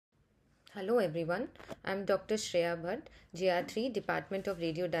Hello everyone, I'm Dr. Shreya Bhatt, GR3, Department of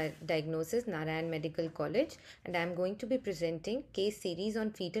Radio Diagnosis, Narayan Medical College, and I'm going to be presenting case series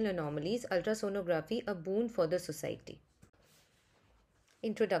on fetal anomalies, ultrasonography, a boon for the society.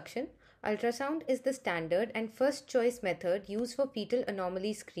 Introduction. Ultrasound is the standard and first choice method used for fetal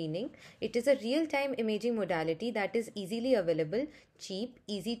anomaly screening. It is a real-time imaging modality that is easily available, cheap,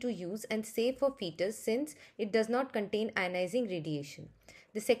 easy to use and safe for fetus since it does not contain ionizing radiation.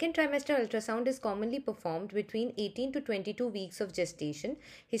 The second trimester ultrasound is commonly performed between 18 to 22 weeks of gestation.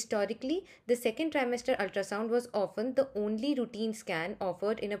 Historically, the second trimester ultrasound was often the only routine scan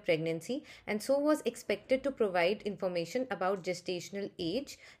offered in a pregnancy and so was expected to provide information about gestational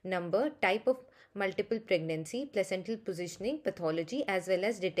age, number, type of multiple pregnancy, placental positioning, pathology, as well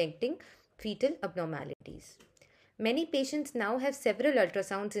as detecting fetal abnormalities. Many patients now have several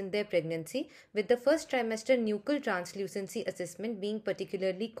ultrasounds in their pregnancy, with the first trimester nuchal translucency assessment being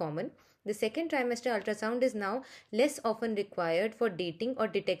particularly common. The second trimester ultrasound is now less often required for dating or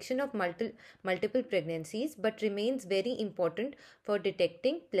detection of multiple pregnancies, but remains very important for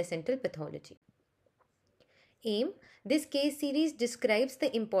detecting placental pathology. Aim. This case series describes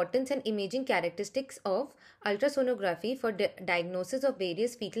the importance and imaging characteristics of ultrasonography for diagnosis of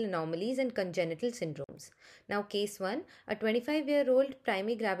various fetal anomalies and congenital syndromes. Now, case 1. A 25-year-old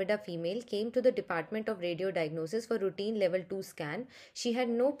primigravida female came to the Department of Radio Diagnosis for routine level 2 scan. She had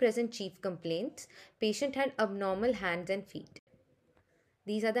no present chief complaints. Patient had abnormal hands and feet.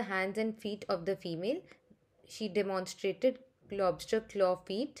 These are the hands and feet of the female. She demonstrated lobster claw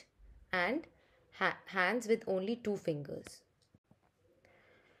feet and hands with only 2 fingers.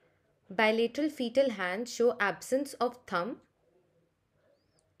 Bilateral fetal hands show absence of thumb,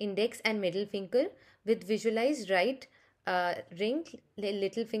 index and middle finger with visualized right ring,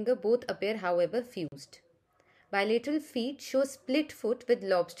 little finger both appear however fused. Bilateral feet show split foot with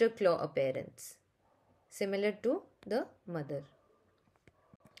lobster claw appearance, similar to the mother.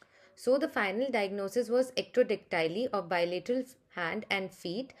 So the final diagnosis was ectrodactyly of bilateral hand and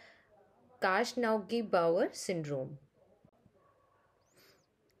feet, Karsnaugi-Bauer syndrome.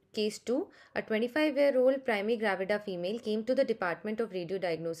 Case 2. A 25-year-old primigravida female came to the Department of Radio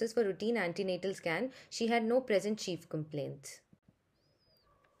Diagnosis for routine antenatal scan. She had no present chief complaints.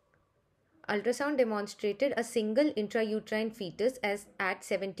 Ultrasound demonstrated a single intrauterine fetus as at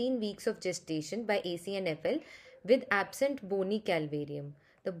 17 weeks of gestation by AC and FL with absent bony calvarium.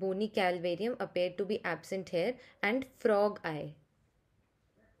 The bony calvarium appeared to be absent here and frog eye.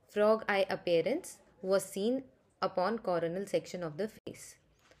 Frog eye appearance was seen upon coronal section of the face.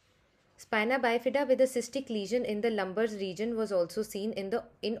 Spina bifida with a cystic lesion in the lumbar region was also seen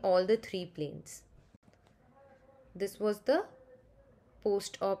in all the 3 planes. This was the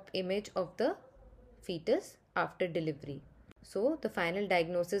post-op image of the fetus after delivery. So the final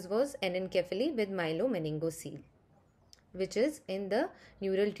diagnosis was anencephaly with myelomeningocele, which is in the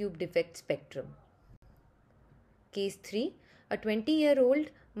neural tube defect spectrum. Case 3. A 20-year-old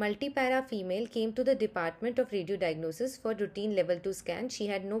multipara female came to the Department of Radio Diagnosis for routine level 2 scan. She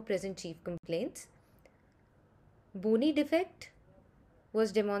had no present chief complaints. Bony defect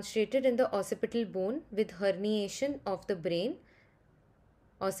was demonstrated in the occipital bone with herniation of the brain,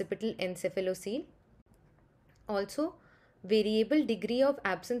 occipital encephalocele. Also, variable degree of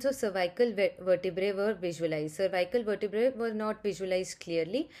absence of cervical vertebrae were visualized. Cervical vertebrae were not visualized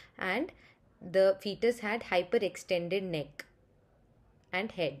clearly and the fetus had hyperextended neck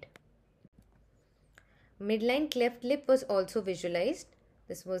and head. Midline cleft lip was also visualized.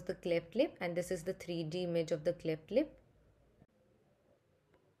 This was the cleft lip and this is the 3D image of the cleft lip.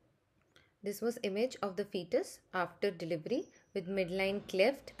 This was image of the fetus after delivery with midline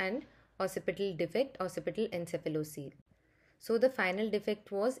cleft and occipital defect, occipital encephalocele. So the final defect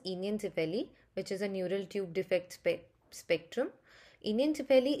was enencephaly, which is a neural tube defect spectrum.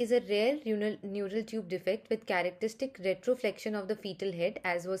 Enencephaly is a rare neural tube defect with characteristic retroflexion of the fetal head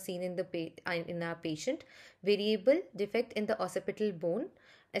as was seen in our patient. Variable defect in the occipital bone.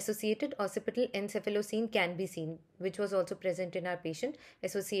 Associated occipital encephalocele can be seen, which was also present in our patient,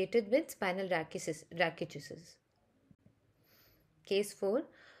 associated with spinal rachitis. Case 4.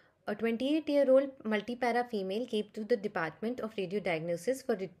 A 28-year-old multipara female came to the Department of Radio Diagnosis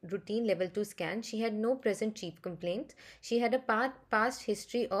for routine level 2 scan. She had no present chief complaints. She had a past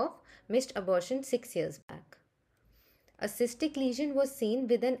history of missed abortion 6 years back. A cystic lesion was seen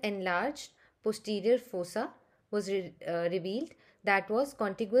with an enlarged posterior fossa was revealed that was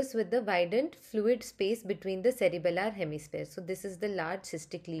contiguous with the widened fluid space between the cerebellar hemispheres. So this is the large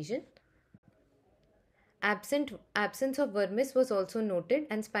cystic lesion. Absence of vermis was also noted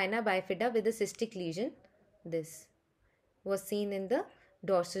and spina bifida with a cystic lesion, this was seen in the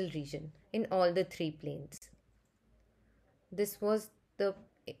dorsal region in all the three planes. This was the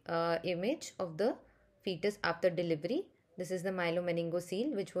image of the fetus after delivery. This is the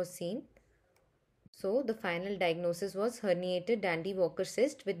myelomeningocele which was seen. So the final diagnosis was herniated Dandy Walker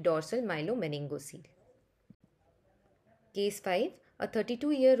cyst with dorsal myelomeningocele. Case 5. A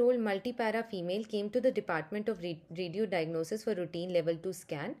 32-year-old multipara female came to the Department of Radio Diagnosis for routine level 2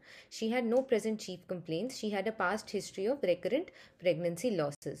 scan. She had no present chief complaints. She had a past history of recurrent pregnancy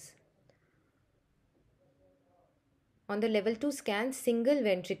losses. On the level 2 scan, single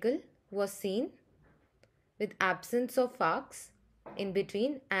ventricle was seen with absence of arcs in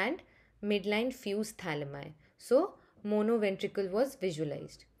between and midline fused thalami. So, monoventricle was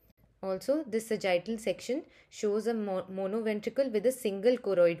visualized. Also, this sagittal section shows a monoventricle with a single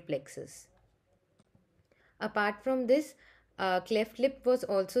choroid plexus. Apart from this, cleft lip was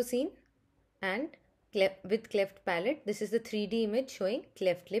also seen and with cleft palate. This is the 3D image showing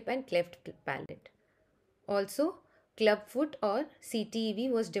cleft lip and cleft palate. Also, clubfoot or CTEV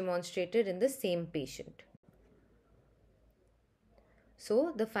was demonstrated in the same patient.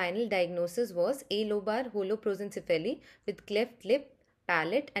 So, the final diagnosis was alobar holoprosencephaly with cleft lip,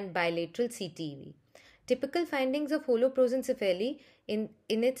 palate and bilateral CTEV. Typical findings of holoprosencephaly in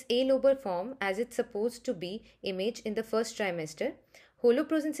its alobar form as it's supposed to be imaged in the first trimester.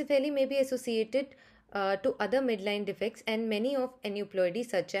 Holoprosencephaly may be associated to other midline defects and many of aneuploidy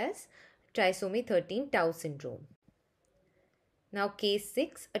such as trisomy 13 Tau syndrome. Now case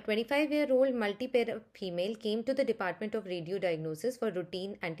 6, a 25-year-old multipara female came to the Department of Radio Diagnosis for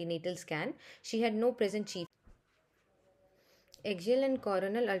routine antenatal scan. She had no present chief. Axial and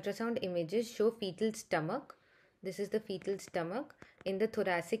coronal ultrasound images show fetal stomach. This is the fetal stomach in the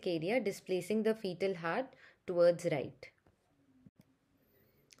thoracic area displacing the fetal heart towards right.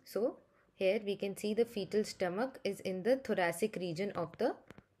 So here we can see the fetal stomach is in the thoracic region of the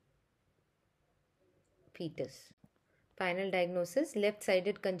fetus. Final diagnosis,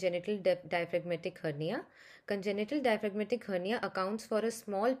 left-sided congenital diaphragmatic hernia. Congenital diaphragmatic hernia accounts for a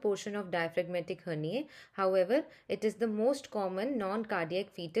small portion of diaphragmatic herniae. However, it is the most common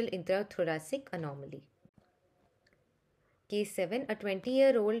non-cardiac fetal intrathoracic anomaly. Case 7. A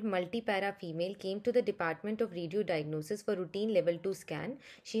 20-year-old multipara female came to the Department of Radio Diagnosis for routine level 2 scan.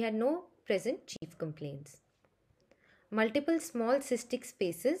 She had no present chief complaints. Multiple small cystic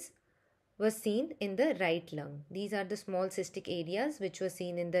spaces was seen in the right lung. These are the small cystic areas which were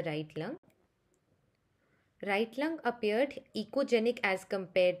seen in the right lung. Right lung appeared echogenic as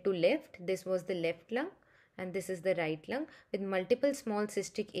compared to left. This was the left lung and this is the right lung with multiple small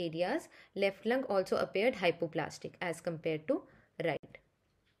cystic areas. Left lung also appeared hypoplastic as compared to right.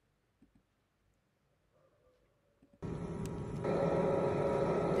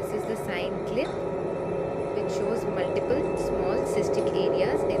 This is the sign clip which shows multiple small cystic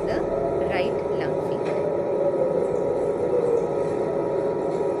areas in the right lung field.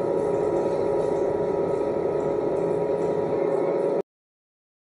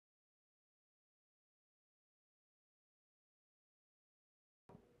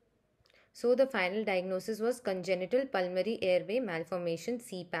 So the final diagnosis was congenital pulmonary airway malformation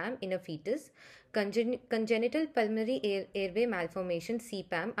CPAM in a fetus. Congenital pulmonary airway malformation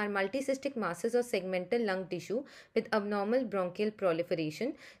CPAM are multicystic masses of segmental lung tissue with abnormal bronchial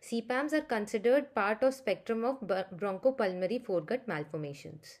proliferation. CPAMs are considered part of spectrum of bronchopulmonary foregut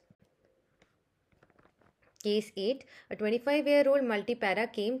malformations. Case 8. A 25-year-old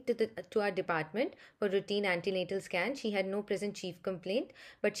multipara came to our department for routine antenatal scan. She had no present chief complaint,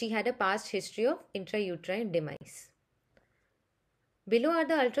 but she had a past history of intrauterine demise. Below are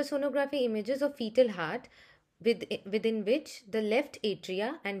the ultrasonography images of fetal heart within which the left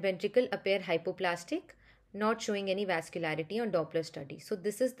atria and ventricle appear hypoplastic, not showing any vascularity on Doppler study. So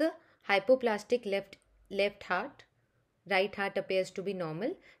this is the hypoplastic left heart. Right heart appears to be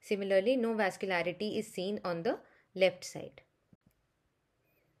normal. Similarly, no vascularity is seen on the left side.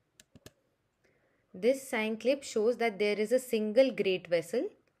 This sign clip shows that there is a single great vessel,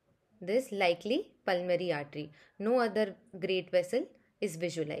 this likely pulmonary artery. No other great vessel is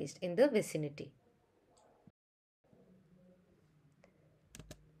visualized in the vicinity.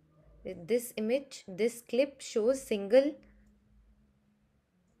 This clip shows single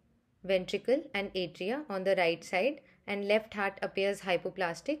ventricle and atria on the right side, and left heart appears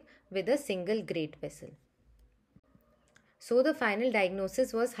hypoplastic with a single great vessel. So the final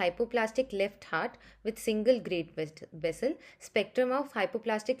diagnosis was hypoplastic left heart with single great vessel, spectrum of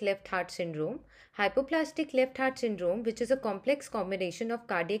hypoplastic left heart syndrome. Hypoplastic left heart syndrome, which is a complex combination of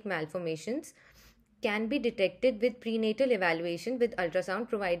cardiac malformations, can be detected with prenatal evaluation with ultrasound,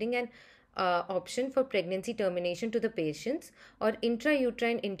 providing an option for pregnancy termination to the patients, or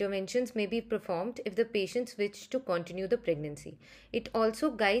intrauterine interventions may be performed if the patients wish to continue the pregnancy. It also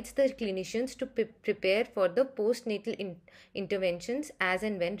guides the clinicians to prepare for the postnatal interventions as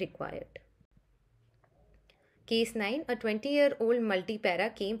and when required. Case 9. A 20-year-old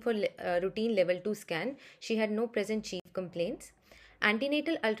multipara came for routine level 2 scan. She had no present chief complaints.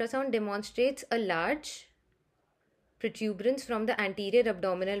 Antenatal ultrasound demonstrates a large protuberance from the anterior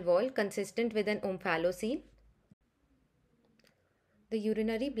abdominal wall consistent with an omphalocele. The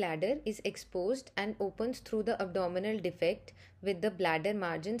urinary bladder is exposed and opens through the abdominal defect with the bladder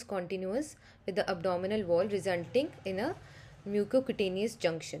margins continuous with the abdominal wall, resulting in a mucocutaneous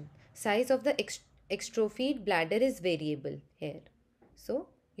junction. Size of the extrophied bladder is variable here. So,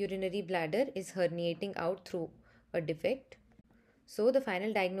 urinary bladder is herniating out through a defect. So, the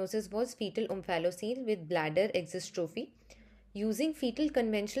final diagnosis was fetal omphalocele with bladder exostrophy. Using fetal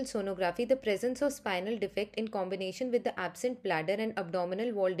conventional sonography, the presence of spinal defect in combination with the absent bladder and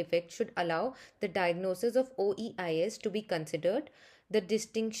abdominal wall defect should allow the diagnosis of OEIS to be considered. The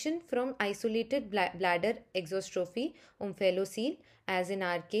distinction from isolated bladder exostrophy, omphalocele, as in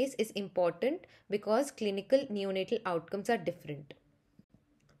our case, is important because clinical neonatal outcomes are different.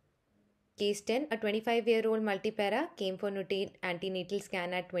 Case 10. A 25-year-old multipara came for antenatal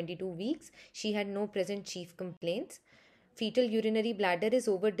scan at 22 weeks. She had no present chief complaints. Fetal urinary bladder is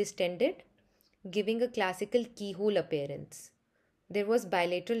over-distended, giving a classical keyhole appearance. There was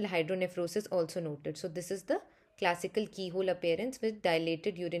bilateral hydronephrosis also noted. So this is the classical keyhole appearance with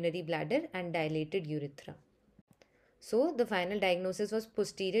dilated urinary bladder and dilated urethra. So the final diagnosis was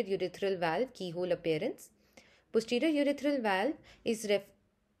posterior urethral valve keyhole appearance. Posterior urethral valve is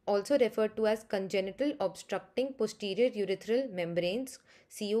also referred to as congenital obstructing posterior urethral membranes,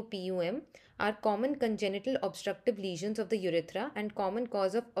 COPUM, are common congenital obstructive lesions of the urethra and common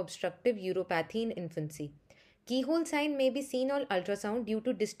cause of obstructive uropathy in infancy. Keyhole sign may be seen on ultrasound due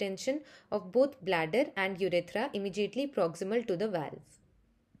to distension of both bladder and urethra immediately proximal to the valve.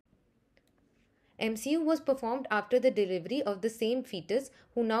 MCU was performed after the delivery of the same fetus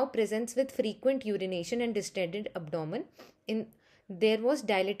who now presents with frequent urination and distended abdomen. There was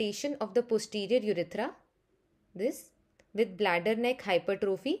dilatation of the posterior urethra, this, with bladder neck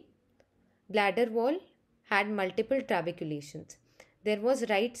hypertrophy. Bladder wall had multiple trabeculations. There was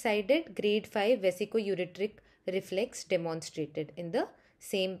right-sided grade 5 vesicoureteric reflex demonstrated in the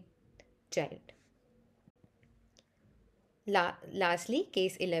same child. Lastly,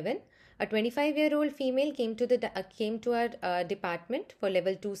 case 11. A 25-year-old female came to our department for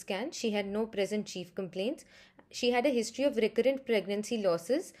level 2 scan. She had no present chief complaints. She had a history of recurrent pregnancy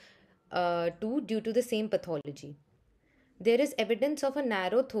losses too due to the same pathology. There is evidence of a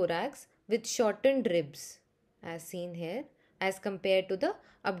narrow thorax with shortened ribs as seen here as compared to the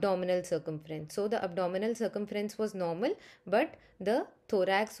abdominal circumference. So the abdominal circumference was normal, but the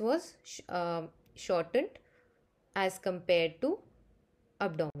thorax was shortened as compared to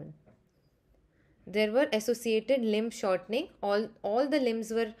abdomen. There were associated limb shortening. All the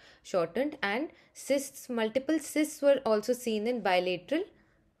limbs were shortened, and multiple cysts were also seen in bilateral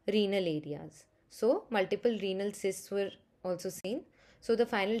renal areas. So multiple renal cysts were also seen. So the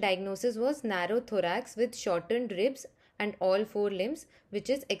final diagnosis was narrow thorax with shortened ribs and all 4 limbs, which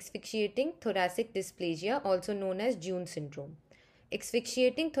is asphyxiating thoracic dysplasia, also known as June syndrome.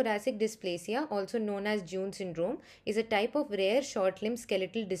 Asphyxiating thoracic dysplasia, also known as June syndrome, is a type of rare short limb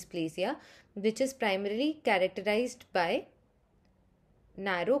skeletal dysplasia which is primarily characterized by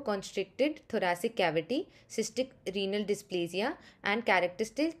narrow constricted thoracic cavity, cystic renal dysplasia, and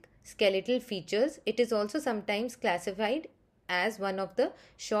characteristic skeletal features. It is also sometimes classified as one of the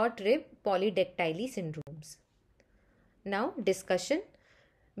short rib polydactyly syndromes. Now, discussion.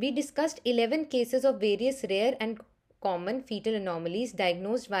 We discussed 11 cases of various rare and common fetal anomalies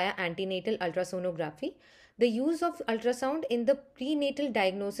diagnosed via antenatal ultrasonography. The use of ultrasound in the prenatal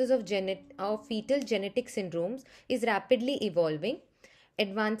diagnosis of fetal genetic syndromes is rapidly evolving.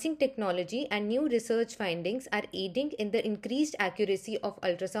 Advancing technology and new research findings are aiding in the increased accuracy of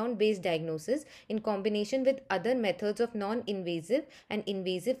ultrasound-based diagnosis in combination with other methods of non-invasive and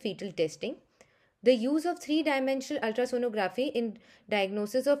invasive fetal testing. The use of 3-dimensional ultrasonography in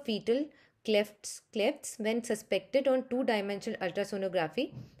diagnosis of fetal clefts when suspected on 2-dimensional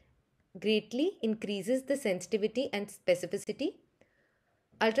ultrasonography greatly increases the sensitivity and specificity.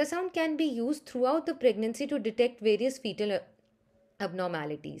 Ultrasound can be used throughout the pregnancy to detect various fetal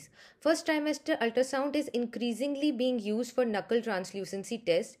abnormalities. First trimester ultrasound is increasingly being used for knuckle translucency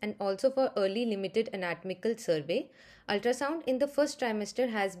tests and also for early limited anatomical survey. Ultrasound in the first trimester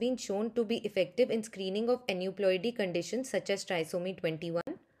has been shown to be effective in screening of aneuploidy conditions such as trisomy 21.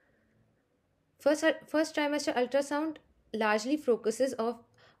 First trimester ultrasound largely focuses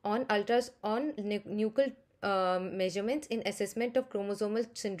on nuchal measurements in assessment of chromosomal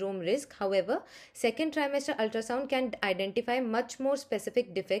syndrome risk. However, second trimester ultrasound can identify much more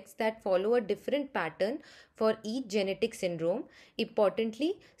specific defects that follow a different pattern for each genetic syndrome.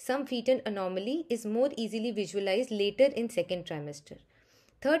 Importantly, some fetal anomaly is more easily visualized later in second trimester.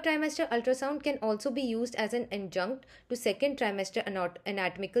 Third trimester ultrasound can also be used as an adjunct to second trimester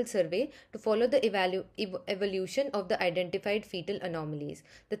anatomical survey to follow the evolution of the identified fetal anomalies.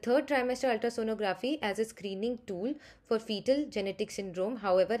 The third trimester ultrasonography as a screening tool for fetal genetic syndrome,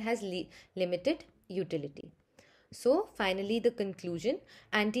 however, has limited utility. So, finally, the conclusion: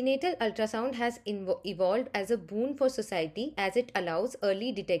 antenatal ultrasound has evolved as a boon for society as it allows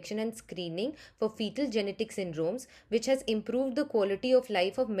early detection and screening for fetal genetic syndromes, which has improved the quality of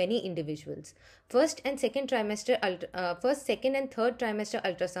life of many individuals. First, second, and third trimester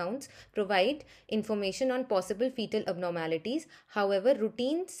ultrasounds provide information on possible fetal abnormalities. However,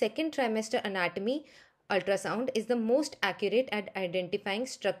 routine second trimester anatomy ultrasound is the most accurate at identifying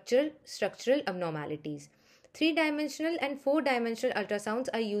structural abnormalities. Three-dimensional and four-dimensional ultrasounds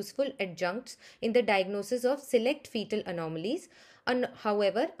are useful adjuncts in the diagnosis of select fetal anomalies.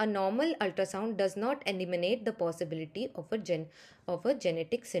 However, a normal ultrasound does not eliminate the possibility of a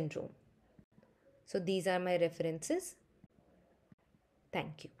genetic syndrome. So these are my references.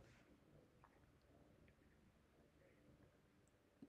 Thank you.